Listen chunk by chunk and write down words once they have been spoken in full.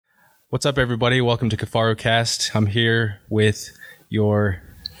What's up, everybody? Welcome to KafaroCast. I'm here with your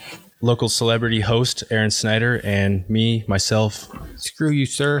local celebrity host, Aaron Snyder, and myself. Screw you,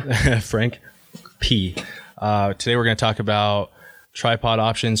 sir. Frank P. Today we're going to talk about tripod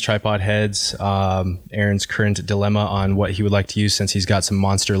options, tripod heads, Aaron's current dilemma on what he would like to use since he's got some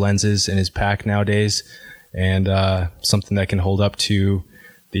monster lenses in his pack nowadays, and something that can hold up to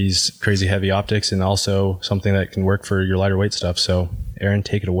these crazy heavy optics, and also something that can work for your lighter weight stuff. So Aaron,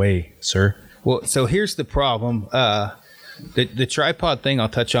 take it away, sir. Well, so here's the problem. The tripod thing I'll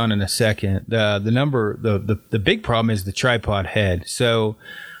touch on in a second. The big problem is the tripod head. So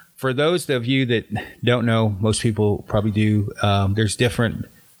for those of you that don't know, most people probably do, there's different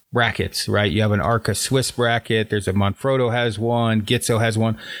brackets, right? You have an Arca Swiss bracket. There's a Manfrotto has one, Gitzo has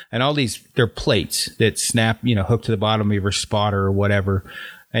one, and all these, they're plates that snap, hook to the bottom of your spotter or whatever,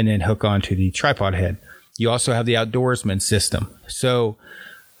 and then hook onto the tripod head. You also have the Outdoorsman system. So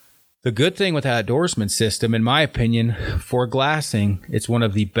the good thing with the Outdoorsman system, in my opinion, for glassing, it's one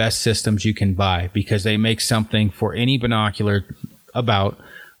of the best systems you can buy because they make something for any binocular about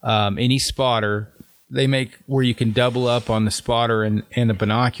any spotter. They make where you can double up on the spotter and the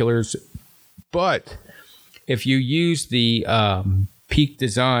binoculars. But if you use the Peak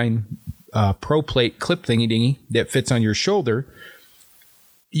Design Pro Plate clip thingy that fits on your shoulder,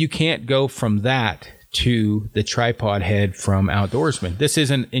 you can't go from that to the tripod head from Outdoorsman. This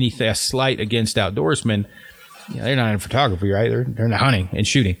isn't anything a slight against Outdoorsman. They're not in photography, right? They're in hunting and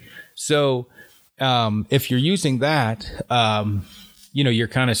shooting. So if you're using that, you're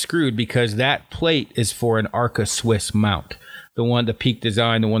kind of screwed because that plate is for an Arca Swiss mount, the Peak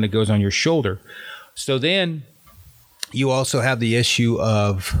Design, the one that goes on your shoulder. So then you also have the issue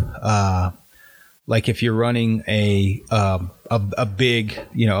of like if you're running a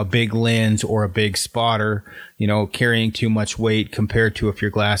big lens or a big spotter, carrying too much weight compared to if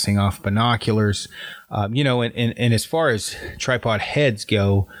you're glassing off binoculars, and as far as tripod heads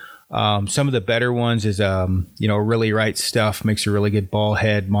go, some of the better ones is, Really Right Stuff makes a really good ball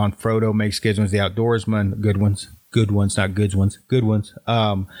head. Manfrotto makes good ones. The Outdoorsman, good ones, not goods ones, good ones.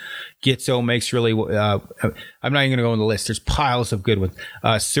 Gitzo makes really, I'm not even going to go on the list. There's piles of good ones.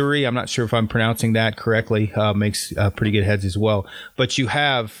 Suri, I'm not sure if I'm pronouncing that correctly, makes pretty good heads as well. But you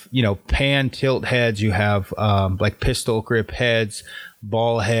have, pan tilt heads. You have like pistol grip heads,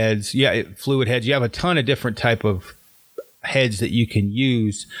 ball heads, fluid heads. You have a ton of different type of heads that you can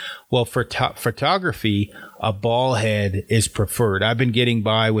use. Well, for photography, a ball head is preferred. I've been getting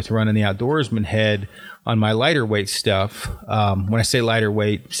by with running the Outdoorsman head on my lighter weight stuff. When I say lighter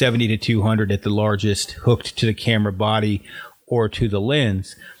weight, 70 to 200 at the largest, hooked to the camera body or to the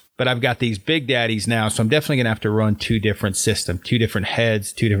lens. But I've got these big daddies now, so I'm definitely going to have to run two different systems, two different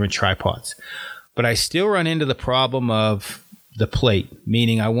heads, two different tripods. But I still run into the problem of the plate,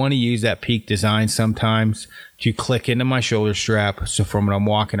 meaning I want to use that Peak Design sometimes to click into my shoulder strap, so from when I'm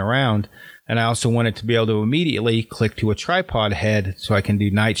walking around, and I also want it to be able to immediately click to a tripod head so I can do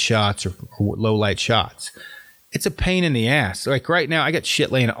night shots or low light shots. It's a pain in the ass. Like right now, I got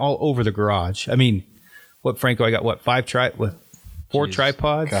shit laying all over the garage. I mean, Franco, I got four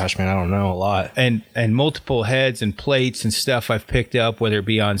tripods? Gosh, man, I don't know, a lot. And multiple heads and plates and stuff I've picked up, whether it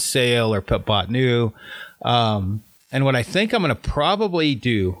be on sale or bought new. And what I think I'm going to probably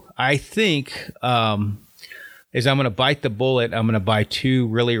do, is I'm going to bite the bullet. I'm going to buy two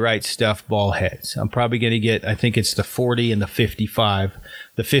Really Right Stuff ball heads. I'm probably going to get, I think it's the 40 and the 55.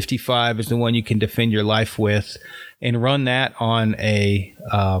 The 55 is the one you can defend your life with, and run that on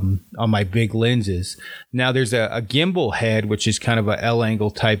on my big lenses. Now there's a gimbal head, which is kind of a L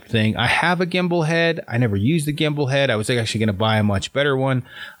angle type thing. I have a gimbal head. I never used the gimbal head. I was actually going to buy a much better one.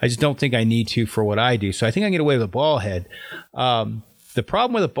 I just don't think I need to for what I do. So I think I can get away with a ball head. The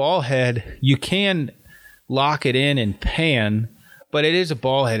problem with a ball head, you can lock it in and pan, but it is a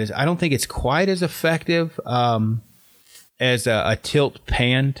ball head. I don't think it's quite as effective as a tilt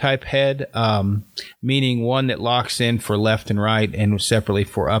pan type head, meaning one that locks in for left and right and separately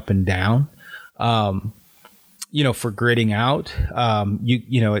for up and down. For gridding out,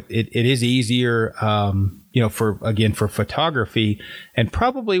 it is easier, for photography, and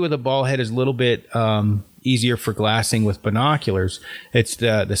probably with a ball head is a little bit easier for glassing with binoculars. It's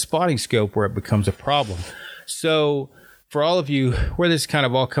the spotting scope where it becomes a problem. So for all of you, where this is kind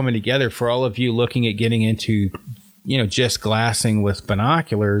of all coming together, for all of you looking at getting into, just glassing with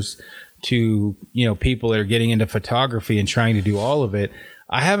binoculars, to, people that are getting into photography and trying to do all of it,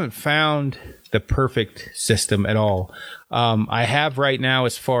 I haven't found the perfect system at all. I have right now,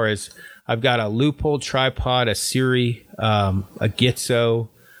 as far as I've got a Leupold tripod, a Suri, a Gitzo,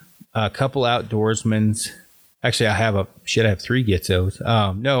 a couple Outdoorsmans, Actually, I have 3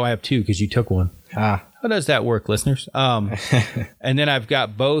 Gitzos. No, I have 2 because you took one. How does that work, listeners? And then I've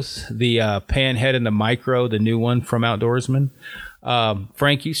got both the pan head and the micro, the new one from Outdoorsman.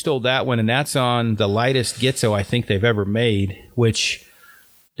 Frank, you stole that one, and that's on the lightest Gitzo I think they've ever made, which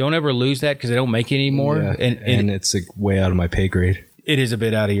don't ever lose that because they don't make it anymore. Yeah, and it's like way out of my pay grade. It is a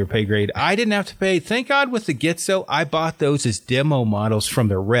bit out of your pay grade. I didn't have to pay. Thank God with the Gitzo, I bought those as demo models from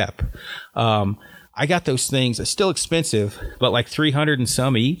the rep. I got those things. It's still expensive, but like $300 and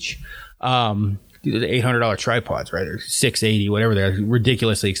some each. The $800 tripods, right? Or $680, whatever they're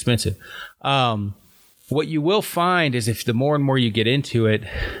ridiculously expensive. What you will find is if the more and more you get into it,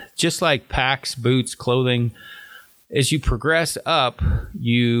 just like packs, boots, clothing, as you progress up,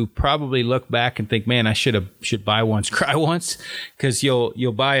 you probably look back and think, man, I should buy once, cry once, because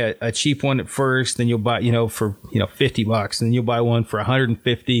you'll buy a cheap one at first, then you'll buy, for, $50, and then you'll buy one for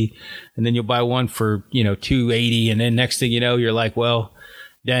 $150, and then you'll buy one for, $280. And then next thing you know, you're like, well,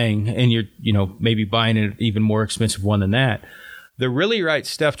 dang. And you're, maybe buying an even more expensive one than that. The Really Right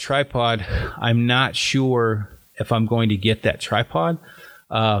Stuff tripod, I'm not sure if I'm going to get that tripod.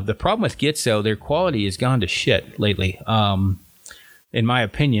 The problem with Gitzo, their quality has gone to shit lately, in my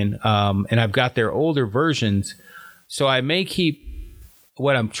opinion. And I've got their older versions. So I may keep,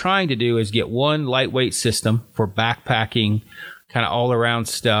 what I'm trying to do is get one lightweight system for backpacking, kind of all around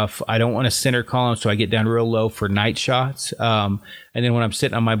stuff. I don't want a center column, so I get down real low for night shots. And then when I'm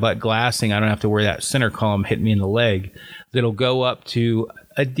sitting on my butt glassing, I don't have to worry that center column hitting me in the leg. That'll go up to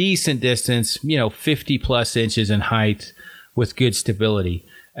a decent distance, 50 plus inches in height with good stability.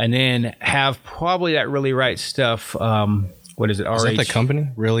 And then have probably that Really Right Stuff. What is it? Is that the company?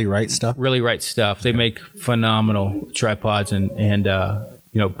 Really Right Stuff? Really Right Stuff. They make phenomenal tripods and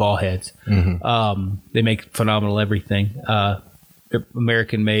ball heads. Mm-hmm. They make phenomenal everything. They're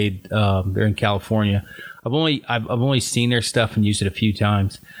American made. They're in California. I've only seen their stuff and used it a few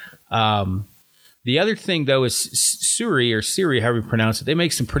times. The other thing though is Suri, however you pronounce it. They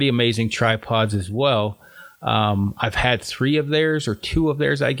make some pretty amazing tripods as well. I've had 3 of theirs or 2 of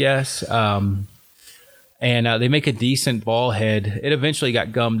theirs, I guess. And they make a decent ball head. It eventually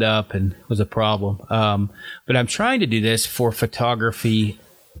got gummed up and was a problem. But I'm trying to do this for photography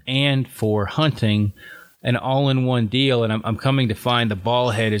and for hunting, an all-in-one deal. And I'm coming to find the ball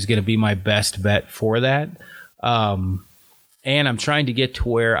head is going to be my best bet for that. And I'm trying to get to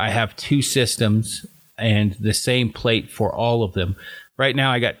where I have 2 systems and the same plate for all of them. Right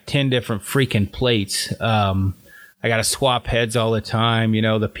now, I got 10 different freaking plates. I got to swap heads all the time.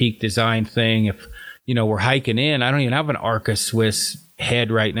 The Peak Design thing. If, we're hiking in, I don't even have an Arca Swiss head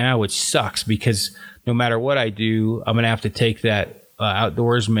right now, which sucks because no matter what I do, I'm going to have to take that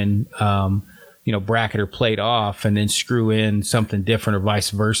Outdoorsman, bracket or plate off and then screw in something different or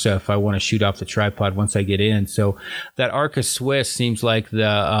vice versa if I want to shoot off the tripod once I get in. So that Arca Swiss seems like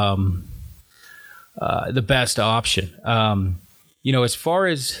the best option. As far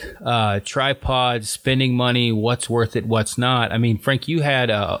as tripods, spending money, what's worth it, what's not. I mean, Frank, you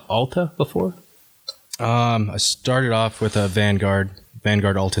had Alta before? I started off with a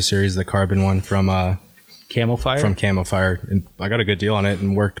Vanguard Alta series, the carbon one from Camel Fire? From Camel Fire. And I got a good deal on it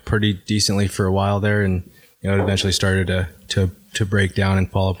and worked pretty decently for a while there. And, it eventually started to break down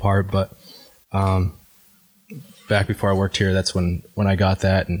and fall apart. But back before I worked here, that's when I got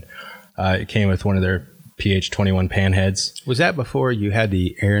that. And it came with one of their PH21 pan heads. Was that before you had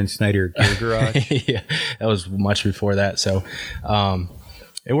the Aaron Snyder Gear Garage? Yeah, that was much before that. So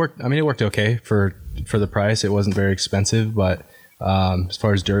it worked. I mean, it worked okay for the price. It wasn't very expensive, but as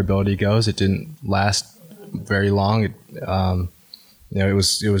far as durability goes, it didn't last very long. It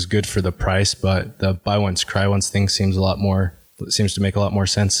was good for the price, but the buy once, cry once thing seems to make a lot more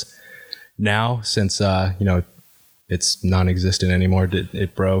sense now since it's non-existent anymore.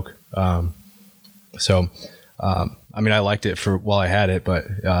 It broke. I mean, I liked it for while I had it, but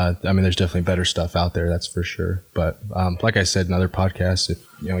there's definitely better stuff out there, that's for sure. But like I said in other podcasts,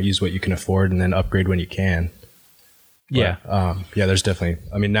 use what you can afford and then upgrade when you can. But, there's definitely.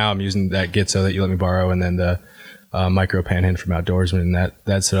 I mean, now I'm using that Gitzo that you let me borrow, and then the micro panhand from Outdoorsman, and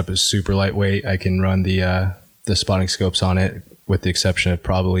that setup is super lightweight. I can run the spotting scopes on it, with the exception of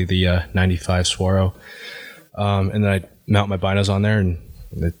probably the 95 Swaro, and then I mount my binos on there, and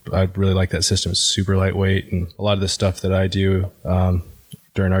I really like that system. It's super lightweight, and a lot of the stuff that I do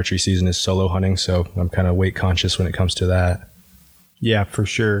during archery season is solo hunting, so I'm kind of weight conscious when it comes to that. Yeah, for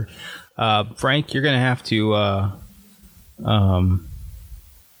sure. Frank, you're going to have to...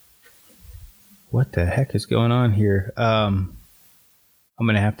 what the heck is going on here? I'm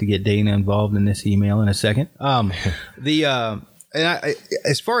going to have to get Dana involved in this email in a second. As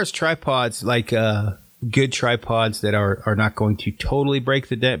far as tripods, like good tripods that are not going to totally break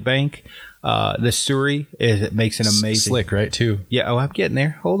the bank. The Suri it makes an amazing slick, right? Too. Yeah. Oh, I'm getting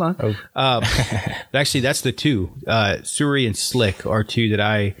there. Hold on. Actually, that's the two. Suri and Slick are two that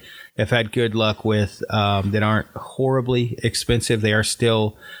I have had good luck with. That aren't horribly expensive. They are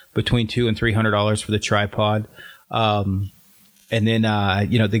still between $200 and $300 for the tripod. And then, the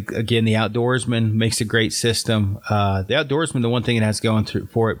Outdoorsman makes a great system. The Outdoorsman, the one thing it has going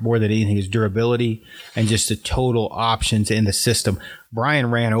for it more than anything is durability and just the total options in the system.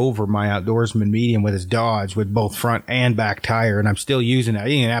 Brian ran over my Outdoorsman medium with his Dodge with both front and back tire, and I'm still using it. I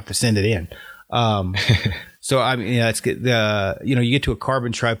didn't even have to send it in. So, I mean, it's good. You get to a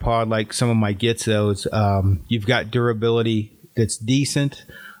carbon tripod like some of my Gitzos. You've got durability that's decent.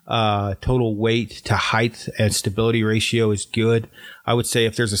 Total weight to height and stability ratio is good. I would say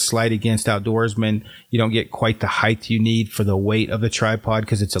if there's a slight against Outdoorsman, you don't get quite the height you need for the weight of the tripod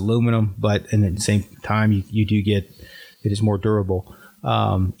because it's aluminum, but at the same time, you do get, it is more durable.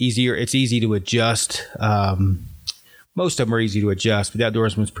 It's easy to adjust. Most of them are easy to adjust, but the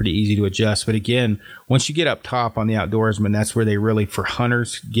Outdoorsman's pretty easy to adjust. But again, once you get up top on the Outdoorsman, that's where they really, for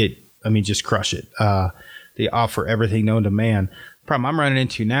hunters, just crush it. They offer everything known to man. Problem I'm running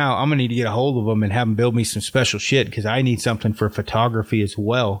into now, I'm gonna need to get a hold of them and have them build me some special shit because I need something for photography as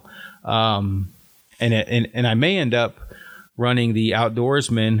well. And I may end up running the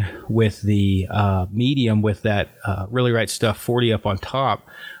Outdoorsman with the medium with that Really Right Stuff 40 up on top,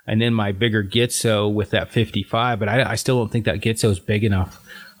 and then my bigger Gitzo with that 55. But I still don't think that Gitzo is big enough.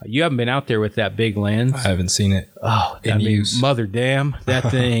 You haven't been out there with that big lens. I haven't seen it. Oh, mother damn, that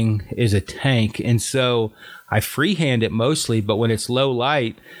thing is a tank. And so I freehand it mostly, but when it's low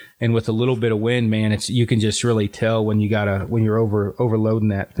light and with a little bit of wind, man, you can just really tell when you're overloading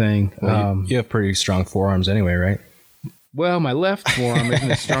that thing. Well, you have pretty strong forearms anyway, right? Well, my left forearm isn't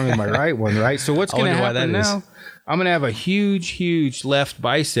as strong as my right one, right? So what's going to happen now? I'm going to have a huge left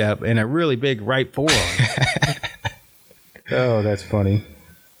bicep and a really big right forearm. Oh, that's funny.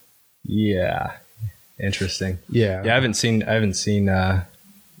 Yeah. Interesting. Yeah. Yeah, I haven't seen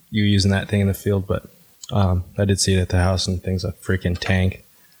you using that thing in the field, but I did see it at the house and thing's a freaking tank.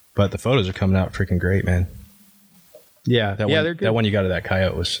 But the photos are coming out freaking great, man. Yeah. They're good. That one you got of that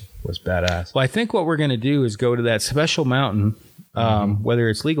coyote was badass. Well, I think what we're going to do is go to that special mountain, whether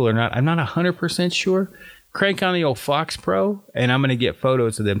it's legal or not. I'm not 100% sure. Crank on the old Fox Pro, and I'm going to get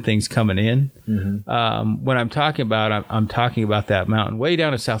photos of them things coming in. Mm-hmm. When I'm talking about, I'm talking about that mountain way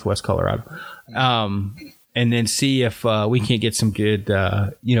down in southwest Colorado, and then see if we can't get some good,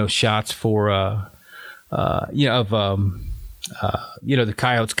 shots for, the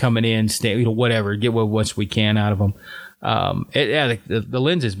coyotes coming in, whatever, get what once we can out of them. The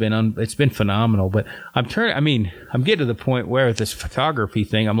lens has been it's been phenomenal, but I'm getting to the point where with this photography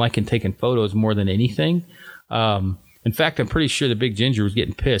thing, I'm liking taking photos more than anything. In fact, I'm pretty sure the Big Ginger was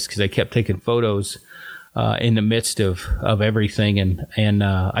getting pissed because I kept taking photos in the midst of everything, and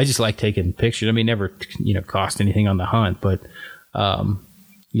I just like taking pictures. I mean, never cost anything on the hunt, but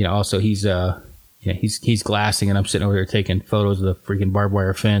also he's glassing, and I'm sitting over there taking photos of the freaking barbed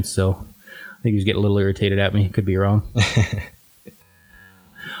wire fence. So I think he was getting a little irritated at me. Could be wrong.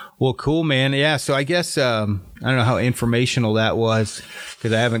 Well, cool, man. Yeah. So I guess I don't know how informational that was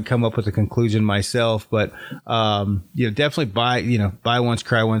because I haven't come up with a conclusion myself. But definitely buy once,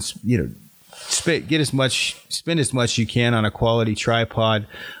 cry once. Spend as much you can on a quality tripod.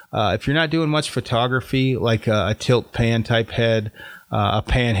 If you're not doing much photography, like a tilt pan type head, a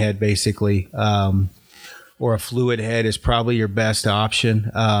pan head basically, or a fluid head is probably your best option.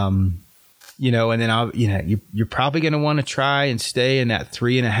 And then you're probably going to want to try and stay in that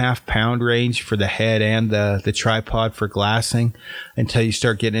 3.5 pound range for the head and the tripod for glassing until you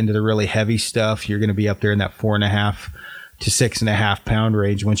start getting into the really heavy stuff. You're going to be up there in that 4.5 to 6.5 pound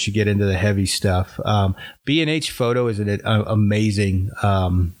range once you get into the heavy stuff. B&H Photo is an amazing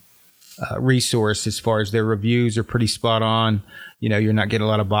resource as far as their reviews are pretty spot on. You're not getting a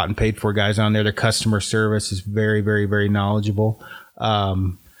lot of bought and paid for guys on there. Their customer service is very, very, very knowledgeable.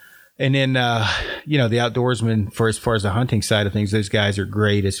 And then, the Outdoorsman, as far as the hunting side of things, those guys are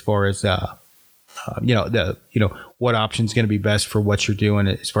great as far as, what option's going to be best for what you're doing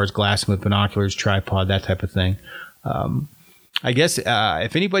as far as glassing with binoculars, tripod, that type of thing. I guess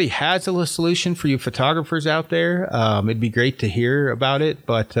if anybody has a solution for you photographers out there, it'd be great to hear about it.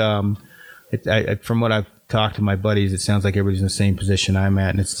 But from what I've talked to my buddies, it sounds like everybody's in the same position I'm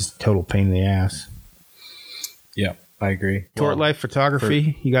at, and it's just a total pain in the ass. Yeah. I agree. Tort Life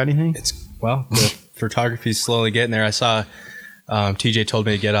Photography, you got anything? The photography's slowly getting there. I saw TJ told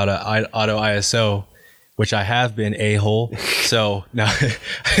me to get out of auto ISO, which I have been a-hole. So now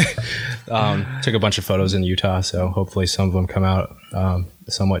Took a bunch of photos in Utah, so hopefully some of them come out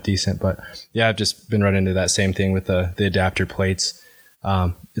somewhat decent. But yeah, I've just been running into that same thing with the adapter plates.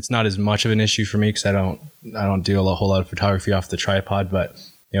 It's not as much of an issue for me because I don't do a whole lot of photography off the tripod. But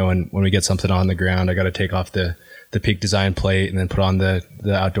when we get something on the ground, I got to take off the Peak Design plate and then put on the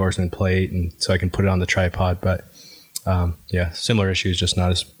Outdoorsman plate, and so I can put it on the tripod. But similar issues, just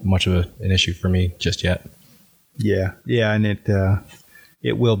not as much of an issue for me just yet. Yeah, and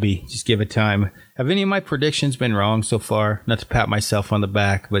it will be. Just give it time. Have any of my predictions been wrong so far? Not to pat myself on the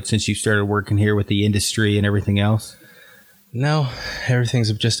back, but since you started working here with the industry and everything else? No,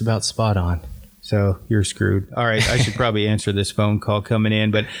 everything's just about spot on. So you're screwed. All right, I should probably answer this phone call coming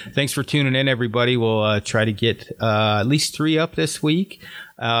in, but thanks for tuning in, everybody. We'll try to get at least 3 up this week.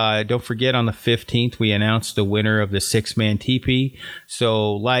 Don't forget, on the 15th, we announced the winner of the 6-man teepee.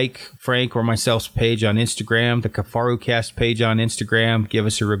 So like Frank or myself's page on Instagram, the KafaruCast page on Instagram, give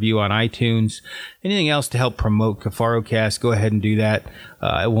us a review on iTunes. Anything else to help promote KafaruCast, go ahead and do that.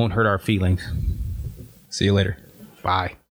 It won't hurt our feelings. See you later. Bye.